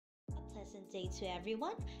Pleasant day to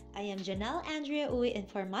everyone. I am Janelle Andrea Uy, and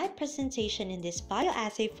for my presentation in this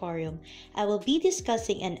Bioassay Forum, I will be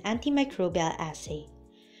discussing an antimicrobial assay.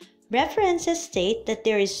 References state that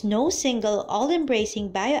there is no single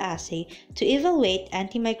all-embracing bioassay to evaluate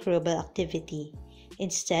antimicrobial activity.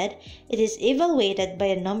 Instead, it is evaluated by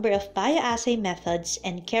a number of bioassay methods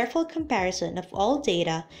and careful comparison of all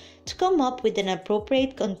data to come up with an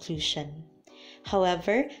appropriate conclusion.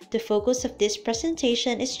 However, the focus of this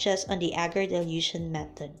presentation is just on the Agar dilution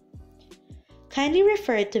method. Kindly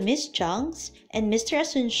refer to Ms. Zhang's and Mr.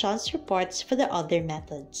 Asuncion reports for the other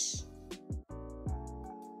methods.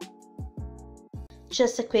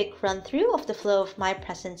 Just a quick run-through of the flow of my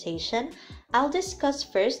presentation. I'll discuss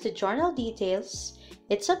first the journal details,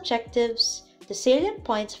 its objectives, the salient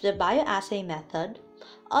points of the bioassay method,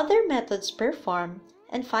 other methods performed,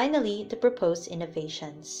 and finally, the proposed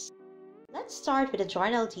innovations. Let's start with the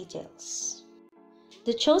journal details.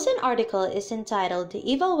 The chosen article is entitled The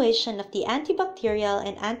Evaluation of the Antibacterial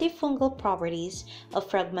and Antifungal Properties of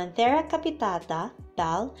Fragmenthera capitata,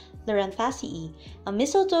 BAL, Loranthacea, a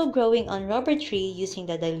mistletoe growing on rubber tree using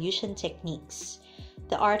the dilution techniques.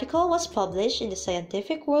 The article was published in the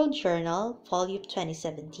Scientific World Journal, Volume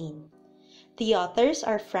 2017. The authors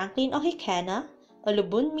are Franklin Ohikena,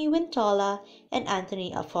 Olubunmi Wintola, and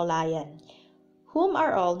Anthony Afolayan, whom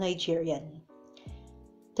are all Nigerian.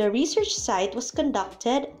 The research site was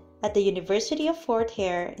conducted at the University of Fort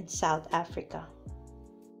Hare in South Africa.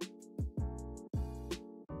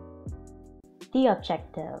 The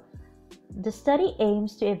objective. The study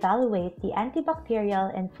aims to evaluate the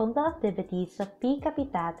antibacterial and fungal activities of P.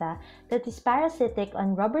 capitata that is parasitic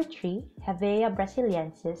on rubber tree, Hevea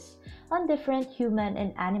brasiliensis, on different human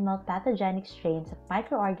and animal pathogenic strains of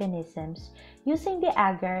microorganisms using the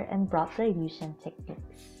agar and broth dilution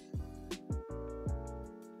techniques.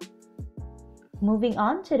 Moving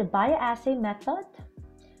on to the bioassay method,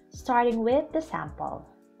 starting with the sample.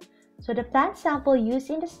 So the plant sample used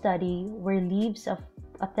in the study were leaves of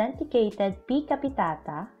authenticated P.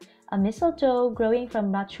 capitata, a mistletoe growing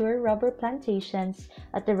from mature rubber plantations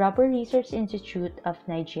at the Rubber Research Institute of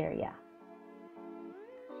Nigeria.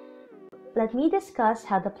 Let me discuss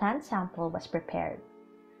how the plant sample was prepared.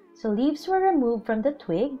 So leaves were removed from the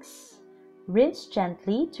twigs, rinsed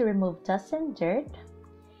gently to remove dust and dirt,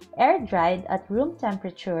 air-dried at room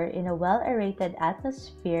temperature in a well-aerated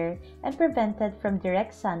atmosphere and prevented from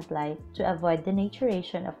direct sunlight to avoid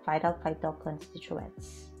denaturation of vital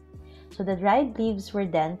phytoconstituents. So the dried leaves were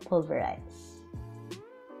then pulverized.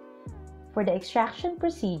 For the extraction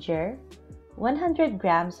procedure, 100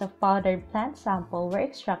 grams of powdered plant sample were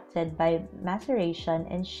extracted by maceration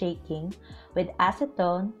and shaking with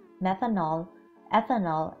acetone, methanol,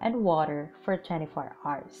 ethanol, and water for 24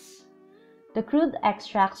 hours. The crude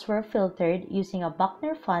extracts were filtered using a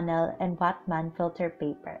Buchner funnel and Wattmann filter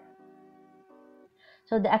paper.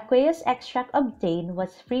 So the aqueous extract obtained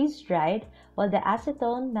was freeze-dried, while the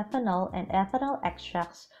acetone, methanol, and ethanol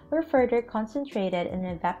extracts were further concentrated and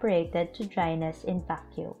evaporated to dryness in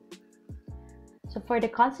vacuum. So for the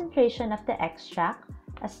concentration of the extract,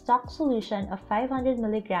 a stock solution of 500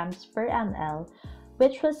 mg per ml,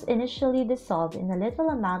 which was initially dissolved in a little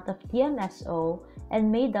amount of DMSO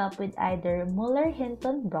and made up with either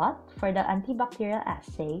Muller-Hinton broth for the antibacterial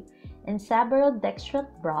assay and saborodextrose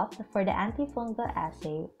broth for the antifungal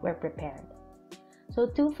assay were prepared. So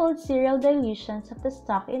twofold serial dilutions of the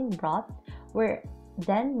stock in broth were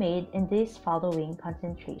then made in these following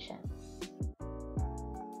concentrations.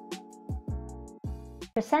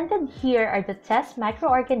 Presented here are the test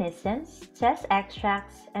microorganisms, test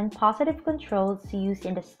extracts, and positive controls used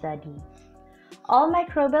in the study. All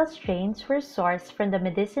microbial strains were sourced from the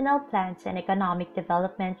Medicinal Plants and Economic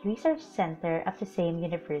Development Research Center of the same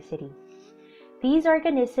university. These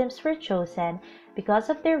organisms were chosen because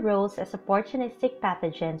of their roles as opportunistic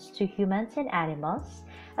pathogens to humans and animals,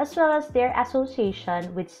 as well as their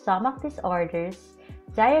association with stomach disorders,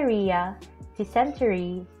 diarrhea,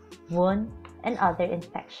 dysentery, wound, and other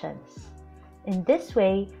infections. In this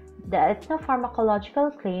way, the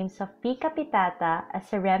ethnopharmacological claims of P. capitata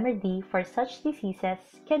as a remedy for such diseases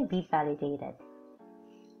can be validated.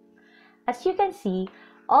 As you can see,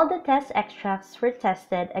 all the test extracts were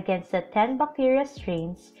tested against the 10 bacteria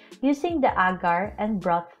strains using the agar and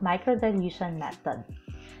broth microdilution method.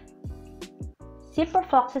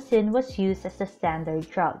 Ciprofloxacin was used as the standard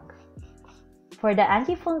drug. For the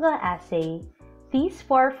antifungal assay, these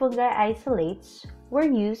 4 fungi isolates were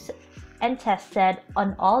used and tested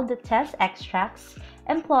on all the test extracts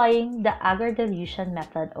employing the agar dilution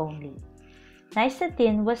method only.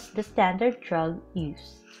 Nystatin was the standard drug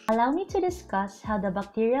used. Allow me to discuss how the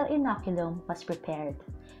bacterial inoculum was prepared.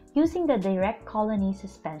 using the direct colony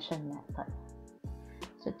suspension method.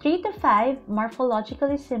 So 3 to 5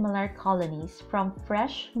 morphologically similar colonies from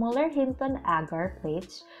fresh Muller-Hinton agar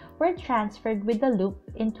plates were transferred with the loop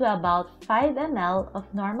into about 5 ml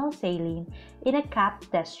of normal saline in a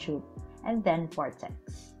capped test tube and then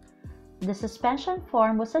vortex. The suspension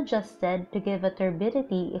form was adjusted to give a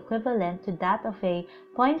turbidity equivalent to that of a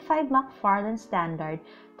 0.5 McFarland standard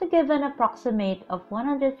to give an approximate of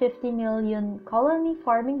 150 million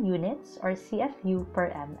colony-forming units or CFU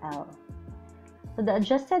per ml. So the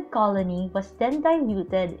adjusted colony was then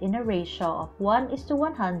diluted in a ratio of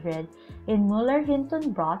 1:100 in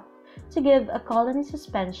Muller-Hinton broth to give a colony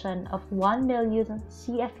suspension of 1 million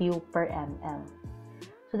CFU per ml.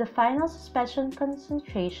 So the final suspension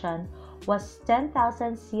concentration was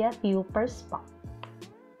 10,000 CFU per spot.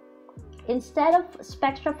 Instead of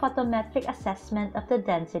spectrophotometric assessment of the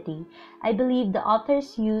density, I believe the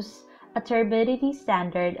authors used a turbidity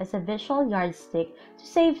standard as a visual yardstick to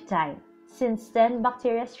save time, since then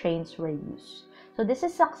bacteria strains were used. So this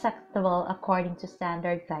is acceptable according to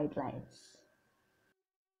standard guidelines.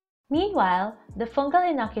 Meanwhile, the fungal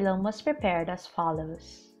inoculum was prepared as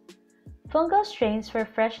follows. Fungal strains were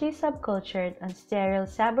freshly subcultured on sterile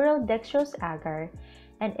saborodextrose agar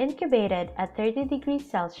and incubated at 30 degrees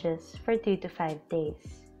Celsius for 2 to 5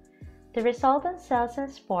 days. The resultant cells and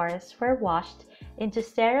spores were washed into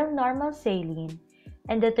sterile normal saline,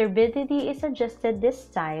 and the turbidity is adjusted this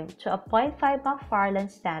time to a 0.5 McFarland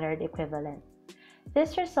standard equivalent.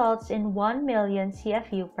 This results in 1 million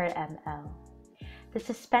CFU per ml. The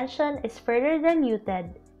suspension is further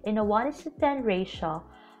diluted in a 1:10 ratio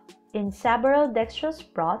in saborodextrose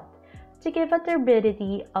broth to give a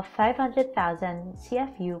turbidity of 500,000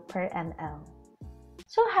 CFU per ml.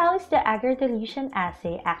 So how is the Agar dilution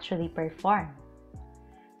assay actually performed?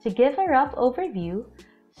 To give a rough overview,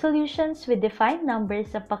 solutions with defined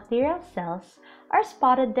numbers of bacterial cells are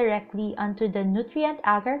spotted directly onto the nutrient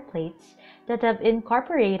agar plates that have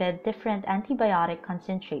incorporated different antibiotic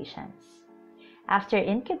concentrations. After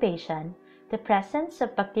incubation, the presence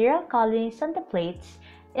of bacterial colonies on the plates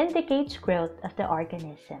indicates growth of the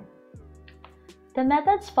organism. The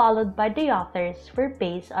methods followed by the authors were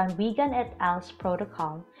based on Wigan et al.'s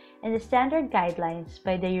protocol and the standard guidelines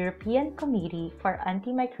by the European Committee for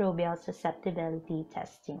Antimicrobial Susceptibility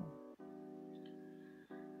Testing.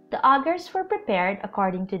 The agars were prepared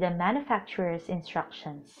according to the manufacturer's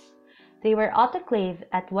instructions. They were autoclaved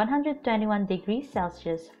at 121 degrees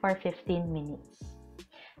Celsius for 15 minutes.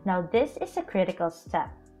 Now this is a critical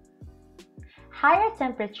step. Higher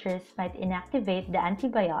temperatures might inactivate the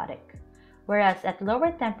antibiotic, whereas at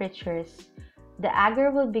lower temperatures, the agar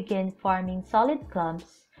will begin forming solid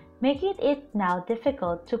clumps, making it now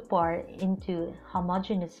difficult to pour into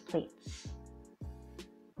homogeneous plates.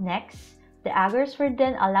 Next, the agars were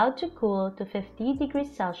then allowed to cool to 50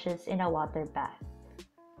 degrees Celsius in a water bath.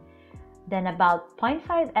 Then about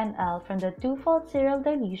 0.5 ml from the twofold serial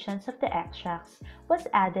dilutions of the extracts was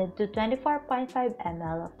added to 24.5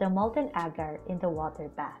 ml of the molten agar in the water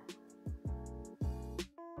bath.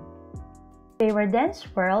 They were then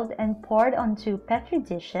swirled and poured onto petri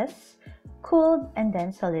dishes, cooled, and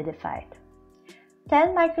then solidified.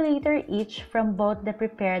 10 microliter each from both the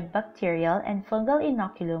prepared bacterial and fungal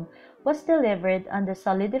inoculum was delivered on the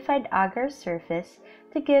solidified agar surface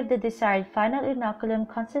to give the desired final inoculum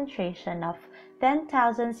concentration of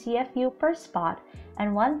 10,000 CFU per spot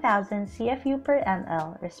and 1,000 CFU per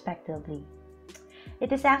ml respectively.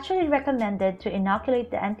 It is actually recommended to inoculate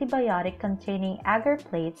the antibiotic-containing agar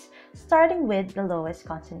plates starting with the lowest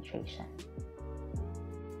concentration.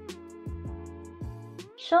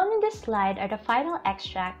 Shown in this slide are the final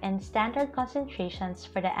extract and standard concentrations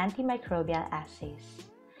for the antimicrobial assays.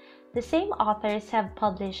 The same authors have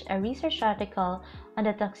published a research article on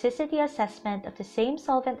the toxicity assessment of the same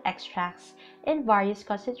solvent extracts in various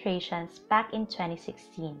concentrations back in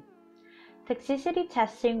 2016. Toxicity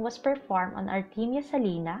testing was performed on Artemia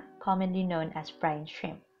salina, commonly known as brine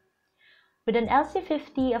shrimp. With an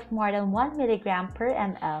LC50 of more than 1 mg per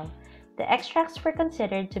ml, the extracts were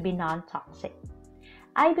considered to be non-toxic.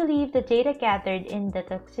 I believe the data gathered in the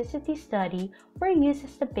toxicity study were used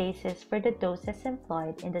as the basis for the doses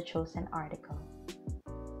employed in the chosen article.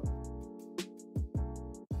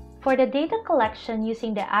 For the data collection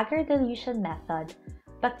using the agar dilution method,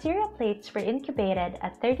 bacterial plates were incubated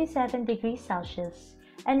at 37 degrees Celsius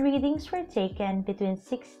and readings were taken between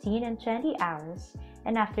 16 and 20 hours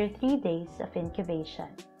and after 3 days of incubation.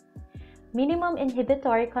 Minimum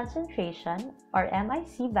inhibitory concentration, or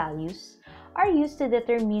MIC values, are used to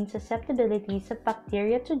determine susceptibilities of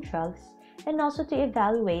bacteria to drugs and also to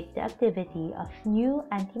evaluate the activity of new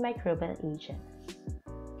antimicrobial agents.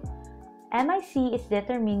 MIC is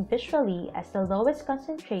determined visually as the lowest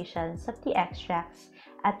concentrations of the extracts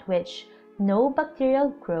at which no bacterial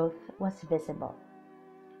growth was visible.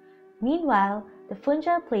 Meanwhile, the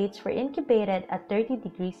fungal plates were incubated at 30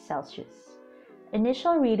 degrees Celsius.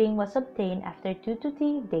 Initial reading was obtained after 2 to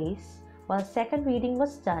 3 days, while second reading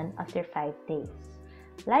was done after 5 days.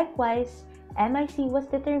 Likewise, MIC was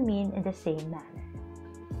determined in the same manner.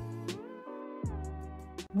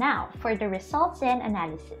 Now, for the results and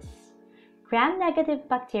analysis. Gram-negative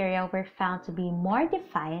bacteria were found to be more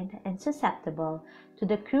defined and susceptible to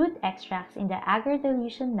the crude extracts in the Agar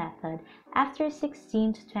dilution method after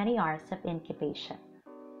 16 to 20 hours of incubation.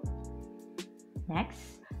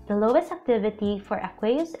 Next, the lowest activity for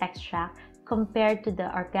aqueous extract compared to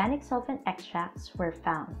the organic solvent extracts were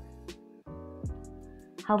found.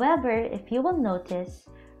 However, if you will notice,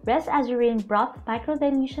 res azurine broth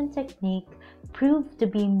microdilution technique proved to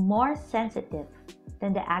be more sensitive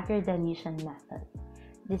than the Agar dilution method.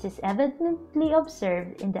 This is evidently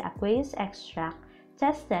observed in the aqueous extract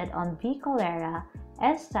tested on V. cholera,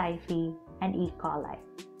 S. typhi, and E. coli.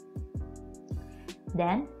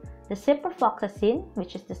 Then, the ciprofloxacin,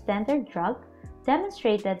 which is the standard drug,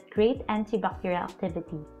 demonstrated great antibacterial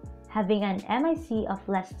activity, having an MIC of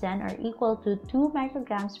less than or equal to 2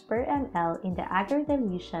 micrograms per ml in the Agar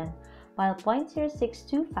dilution, while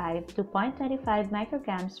 0.0625 to 0.25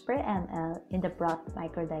 micrograms per ml in the broth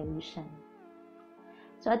microdilution.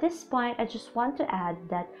 So at this point, I just want to add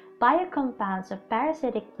that biocompounds of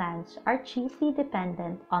parasitic plants are chiefly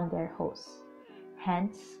dependent on their hosts.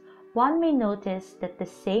 Hence, one may notice that the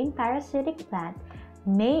same parasitic plant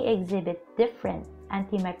may exhibit different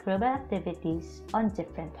antimicrobial activities on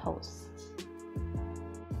different hosts.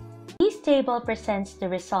 This table presents the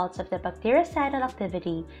results of the bactericidal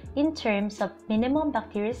activity in terms of minimum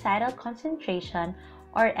bactericidal concentration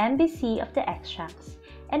or MBC of the extracts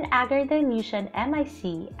and agar dilution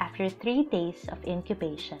MIC after 3 days of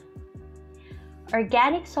incubation.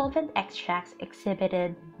 Organic solvent extracts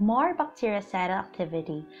exhibited more bactericidal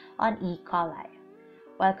activity on E. coli,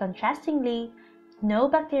 while contrastingly, no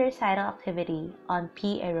bactericidal activity on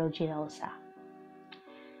P. aeruginosa.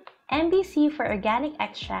 MBC for organic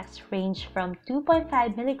extracts range from 2.5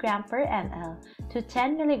 mg per ml to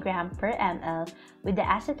 10 mg per ml, with the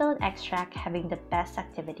acetone extract having the best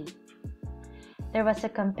activity. There was a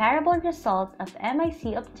comparable result of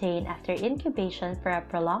MIC obtained after incubation for a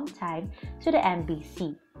prolonged time to the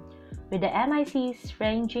MBC, with the MICs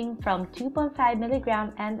ranging from 2.5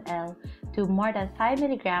 mg ml to more than 5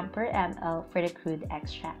 mg per ml for the crude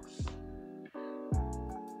extracts.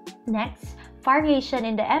 Next, variation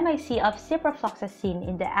in the MIC of ciprofloxacin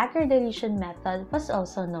in the Agar dilution method was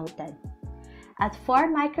also noted. At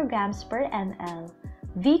 4 micrograms per ml,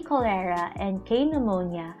 V. cholera and K.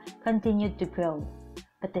 pneumonia continued to grow,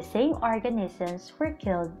 but the same organisms were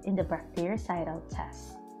killed in the bactericidal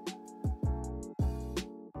test.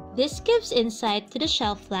 This gives insight to the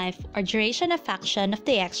shelf life or duration of action of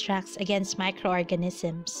the extracts against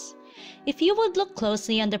microorganisms. If you would look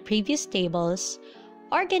closely on the previous tables,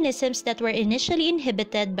 organisms that were initially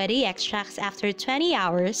inhibited by the extracts after 20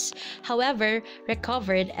 hours, however,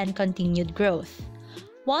 recovered and continued growth.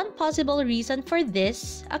 One possible reason for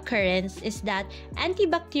this occurrence is that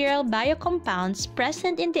antibacterial biocompounds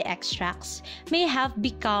present in the extracts may have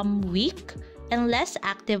become weak and less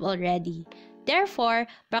active already. Therefore,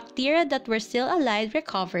 bacteria that were still alive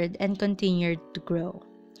recovered and continued to grow.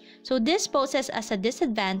 So this poses as a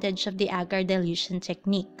disadvantage of the agar dilution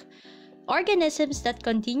technique. Organisms that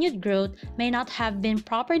continued growth may not have been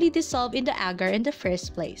properly dissolved in the agar in the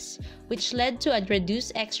first place, which led to a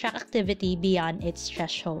reduced extract activity beyond its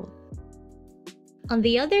threshold. On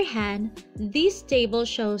the other hand, this table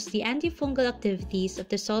shows the antifungal activities of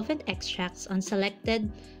the solvent extracts on selected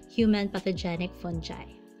human pathogenic fungi.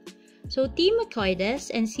 So T.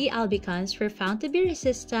 mycoides and C. albicans were found to be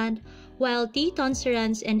resistant, while T.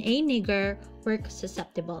 tonsurans and A. niger were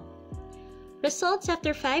susceptible. Results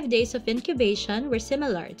after 5 days of incubation were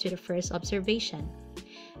similar to the first observation,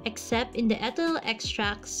 except in the ethyl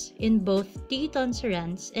extracts in both T.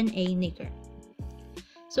 tonsurans and A. niger.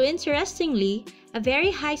 So interestingly, a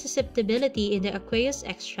very high susceptibility in the aqueous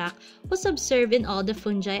extract was observed in all the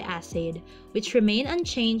fungi assayed, which remained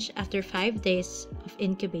unchanged after 5 days of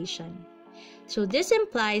incubation. So this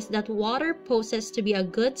implies that water poses to be a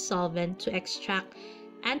good solvent to extract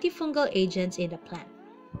antifungal agents in the plant.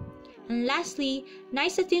 And lastly,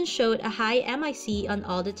 nystatin showed a high MIC on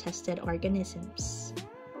all the tested organisms.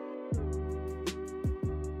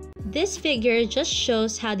 This figure just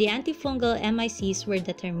shows how the antifungal MICs were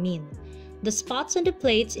determined. The spots on the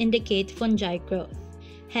plates indicate fungi growth.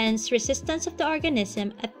 hence resistance of the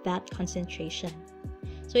organism at that concentration.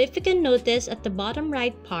 So if you can notice at the bottom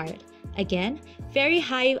right part, again, very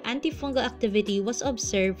high antifungal activity was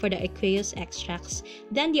observed for the aqueous extracts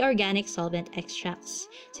than the organic solvent extracts,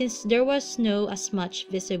 since there was no as much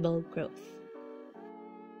visible growth.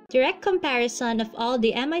 Direct comparison of all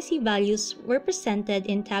the MIC values were presented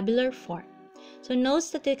in tabular form, so no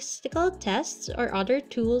statistical tests or other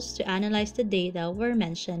tools to analyze the data were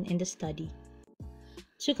mentioned in the study.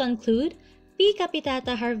 To conclude, P.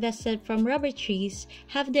 capitata harvested from rubber trees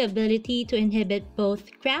have the ability to inhibit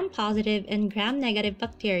both gram-positive and gram-negative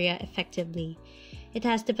bacteria effectively. It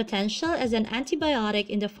has the potential as an antibiotic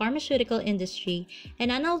in the pharmaceutical industry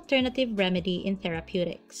and an alternative remedy in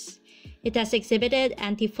therapeutics. It has exhibited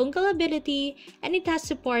antifungal ability, and it has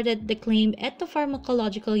supported the claimed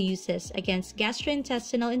ethnopharmacological uses against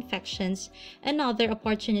gastrointestinal infections and other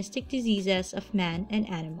opportunistic diseases of man and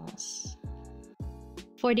animals.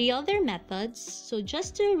 For the other methods, so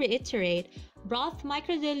just to reiterate, broth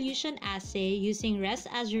microdilution assay using res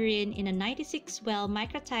azurin in a 96-well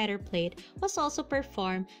microtiter plate was also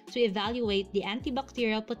performed to evaluate the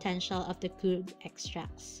antibacterial potential of the crude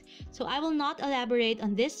extracts. So I will not elaborate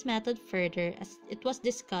on this method further as it was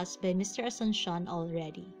discussed by Mr. Asuncion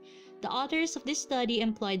already. The authors of this study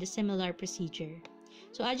employed a similar procedure.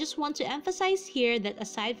 So I just want to emphasize here that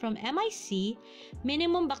aside from MIC,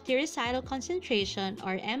 minimum bactericidal concentration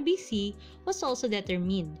or MBC was also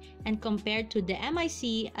determined and compared to the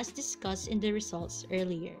MIC as discussed in the results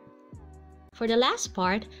earlier. For the last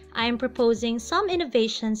part, I am proposing some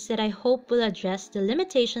innovations that I hope will address the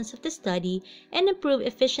limitations of the study and improve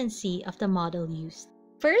efficiency of the model used.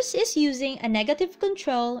 First is using a negative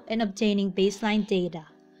control and obtaining baseline data.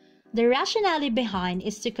 The rationale behind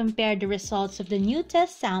is to compare the results of the new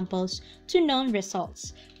test samples to known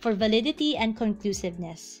results for validity and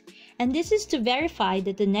conclusiveness, and this is to verify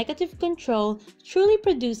that the negative control truly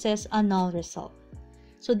produces a null result.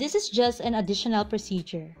 So this is just an additional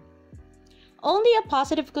procedure. Only a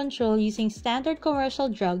positive control using standard commercial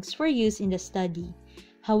drugs were used in the study.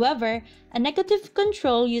 However, a negative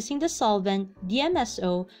control using the solvent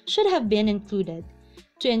DMSO should have been included,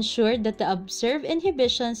 to ensure that the observed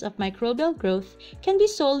inhibitions of microbial growth can be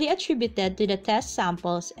solely attributed to the test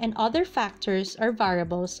samples and other factors or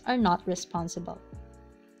variables are not responsible.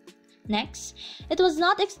 Next, it was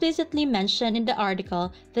not explicitly mentioned in the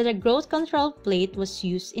article that a growth control plate was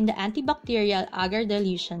used in the antibacterial Agar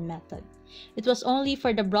dilution method. It was only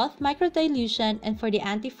for the broth microdilution and for the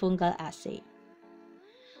antifungal assay.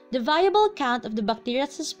 The viable count of the bacterial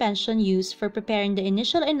suspension used for preparing the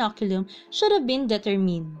initial inoculum should have been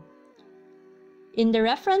determined. In the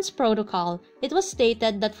reference protocol, it was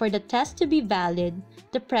stated that for the test to be valid,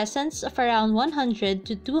 the presence of around 100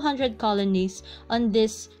 to 200 colonies on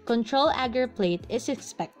this control agar plate is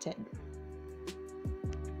expected.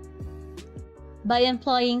 By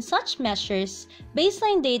employing such measures,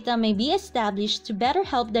 baseline data may be established to better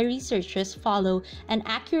help the researchers follow an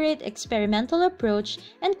accurate experimental approach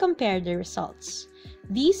and compare the results.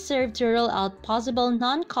 These serve to rule out possible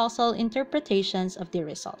non-causal interpretations of the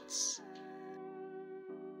results.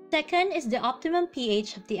 Second is the optimum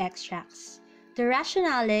pH of the extracts. The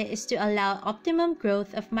rationale is to allow optimum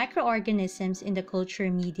growth of microorganisms in the culture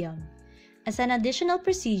medium. As an additional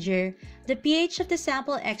procedure, the pH of the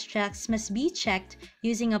sample extracts must be checked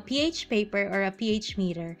using a pH paper or a pH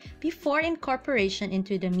meter before incorporation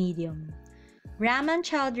into the medium. Raman,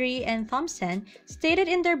 Chowdhury, and Thompson stated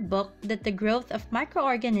in their book that the growth of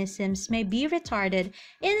microorganisms may be retarded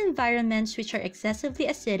in environments which are excessively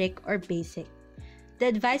acidic or basic. The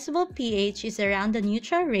advisable pH is around the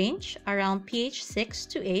neutral range, around pH 6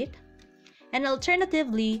 to 8, and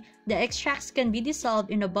alternatively, the extracts can be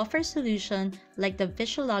dissolved in a buffer solution like the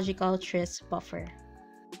physiological tris buffer.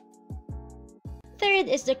 Third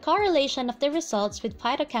is the correlation of the results with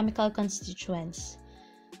phytochemical constituents.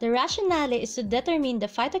 The rationale is to determine the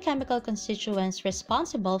phytochemical constituents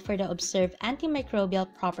responsible for the observed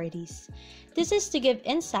antimicrobial properties. This is to give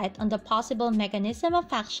insight on the possible mechanism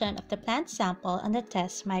of action of the plant sample on the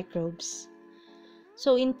test microbes.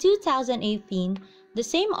 So in 2018, the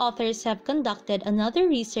same authors have conducted another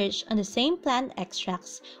research on the same plant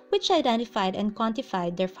extracts which identified and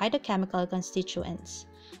quantified their phytochemical constituents.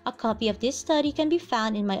 A copy of this study can be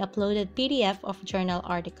found in my uploaded PDF of journal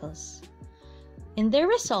articles. In their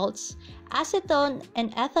results, acetone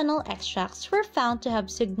and ethanol extracts were found to have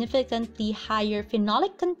significantly higher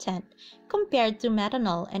phenolic content compared to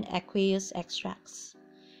methanol and aqueous extracts.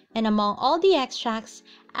 And among all the extracts,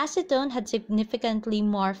 acetone had significantly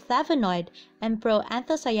more flavonoid and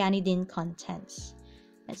proanthocyanidin contents.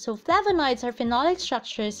 So flavonoids are phenolic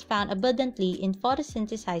structures found abundantly in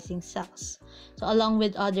photosynthesizing cells. So along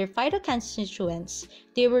with other phytoconstituents,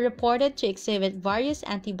 they were reported to exhibit various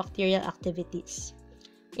antibacterial activities.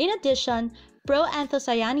 In addition,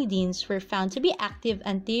 proanthocyanidins were found to be active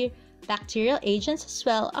antibacterial agents as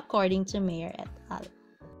well, according to Mayer et al.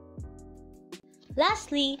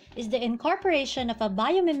 Lastly is the incorporation of a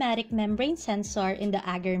biomimetic membrane sensor in the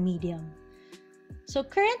agar medium. So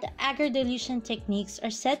current agar dilution techniques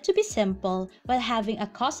are said to be simple while having a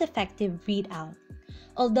cost-effective readout.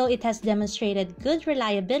 Although it has demonstrated good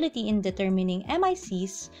reliability in determining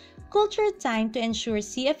MICs, culture time to ensure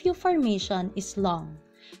CFU formation is long.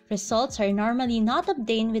 Results are normally not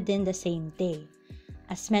obtained within the same day.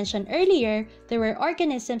 As mentioned earlier, there were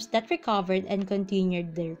organisms that recovered and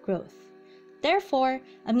continued their growth. Therefore,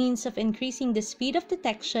 a means of increasing the speed of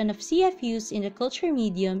detection of CFUs in the culture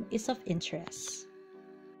medium is of interest.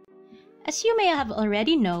 As you may have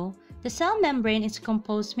already known, the cell membrane is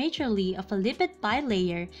composed majorly of a lipid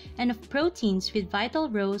bilayer and of proteins with vital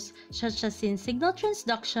roles such as in signal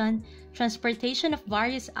transduction, transportation of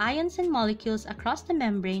various ions and molecules across the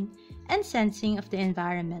membrane, and sensing of the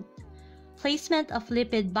environment. Placement of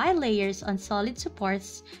lipid bilayers on solid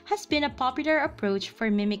supports has been a popular approach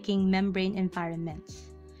for mimicking membrane environments.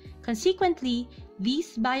 Consequently,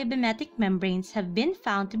 these biomimetic membranes have been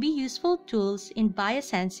found to be useful tools in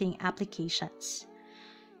biosensing applications.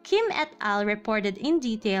 Kim et al. Reported in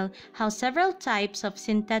detail how several types of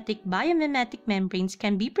synthetic biomimetic membranes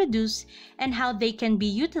can be produced and how they can be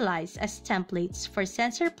utilized as templates for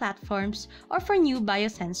sensor platforms or for new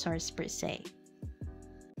biosensors per se.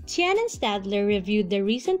 Tian and Stadler reviewed the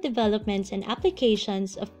recent developments and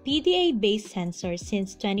applications of PDA-based sensors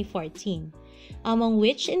since 2014, among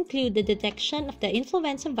which include the detection of the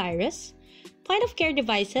influenza virus, point-of-care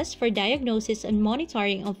devices for diagnosis and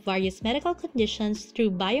monitoring of various medical conditions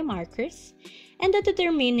through biomarkers, and the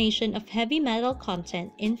determination of heavy metal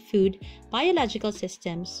content in food, biological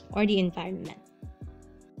systems, or the environment.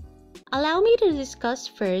 Allow me to discuss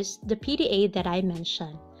first the PDA that I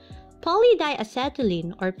mentioned.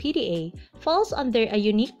 Polydiacetylene, or PDA, falls under a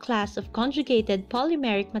unique class of conjugated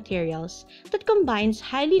polymeric materials that combines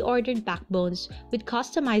highly ordered backbones with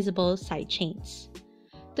customizable side chains.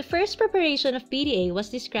 The first preparation of PDA was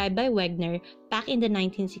described by Wegener back in the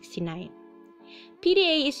 1969.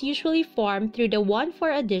 PDA is usually formed through the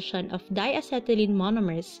 1,4 addition of diacetylene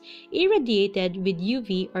monomers irradiated with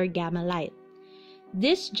UV or gamma light.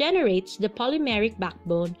 This generates the polymeric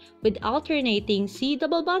backbone with alternating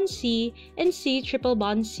C-double bond C and C-triple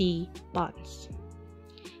bond C bonds.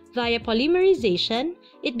 Via polymerization,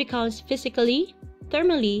 it becomes physically,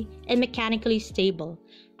 thermally, and mechanically stable,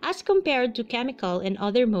 as compared to chemical and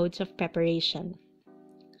other modes of preparation.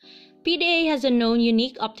 PDA has a known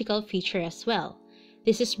unique optical feature as well.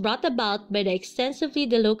 This is brought about by the extensively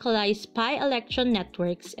delocalized pi electron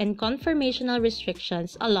networks and conformational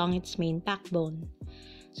restrictions along its main backbone.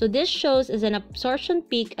 So this shows as an absorption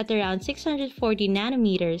peak at around 640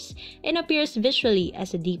 nanometers and appears visually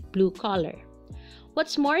as a deep blue color.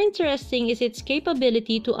 What's more interesting is its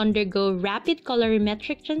capability to undergo rapid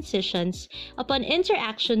colorimetric transitions upon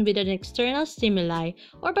interaction with an external stimuli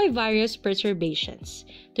or by various perturbations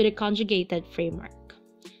to the conjugated framework.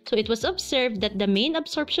 So it was observed that the main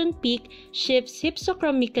absorption peak shifts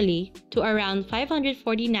hypsochromically to around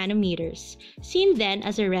 540 nanometers, seen then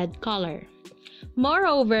as a red color.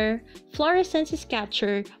 Moreover, fluorescence is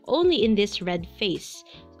captured only in this red phase,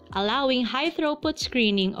 allowing high-throughput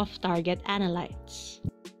screening of target analytes.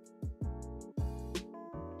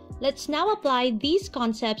 Let's now apply these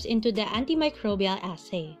concepts into the antimicrobial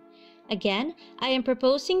assay. Again, I am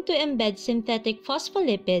proposing to embed synthetic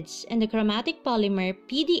phospholipids and the chromatic polymer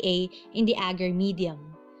PDA in the agar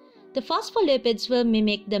medium. The phospholipids will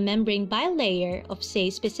mimic the membrane bilayer of, say,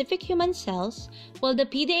 specific human cells, while the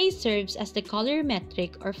PDA serves as the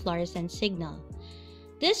colorimetric or fluorescence signal.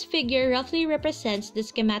 This figure roughly represents the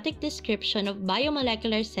schematic description of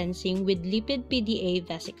biomolecular sensing with lipid PDA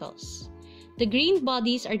vesicles. The green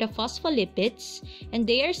bodies are the phospholipids, and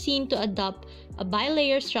they are seen to adopt a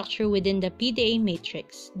bilayer structure within the PDA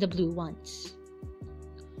matrix, the blue ones.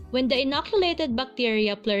 When the inoculated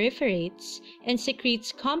bacteria proliferates and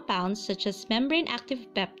secretes compounds such as membrane-active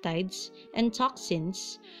peptides and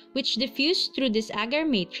toxins, which diffuse through this agar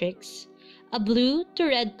matrix, a blue to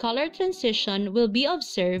red color transition will be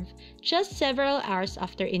observed just several hours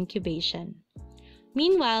after incubation.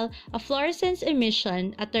 Meanwhile, a fluorescence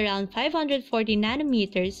emission at around 540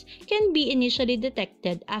 nanometers can be initially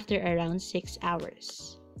detected after around 6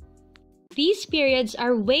 hours. These periods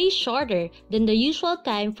are way shorter than the usual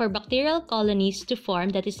time for bacterial colonies to form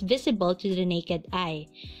that is visible to the naked eye.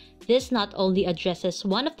 This not only addresses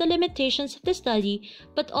one of the limitations of the study,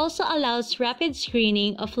 but also allows rapid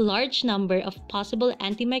screening of a large number of possible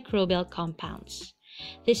antimicrobial compounds.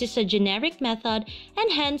 This is a generic method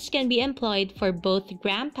and hence can be employed for both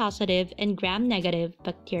gram-positive and gram-negative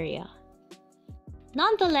bacteria.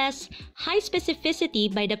 Nonetheless, high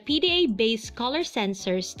specificity by the PDA-based color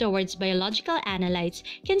sensors towards biological analytes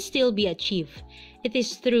can still be achieved. It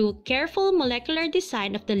is through careful molecular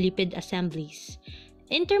design of the lipid assemblies.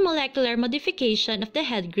 Intermolecular modification of the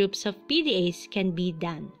head groups of PDAs can be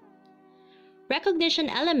done. Recognition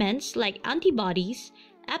elements like antibodies,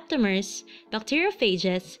 aptamers,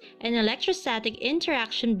 bacteriophages, and electrostatic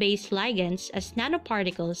interaction-based ligands as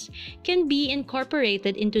nanoparticles can be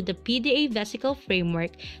incorporated into the PDA vesicle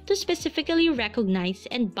framework to specifically recognize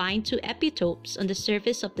and bind to epitopes on the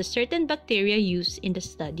surface of the certain bacteria used in the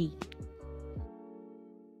study.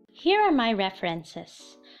 Here are my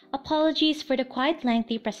references. Apologies for the quite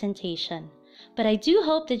lengthy presentation, but I do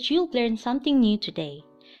hope that you'll learn something new today.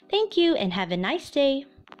 Thank you and have a nice day!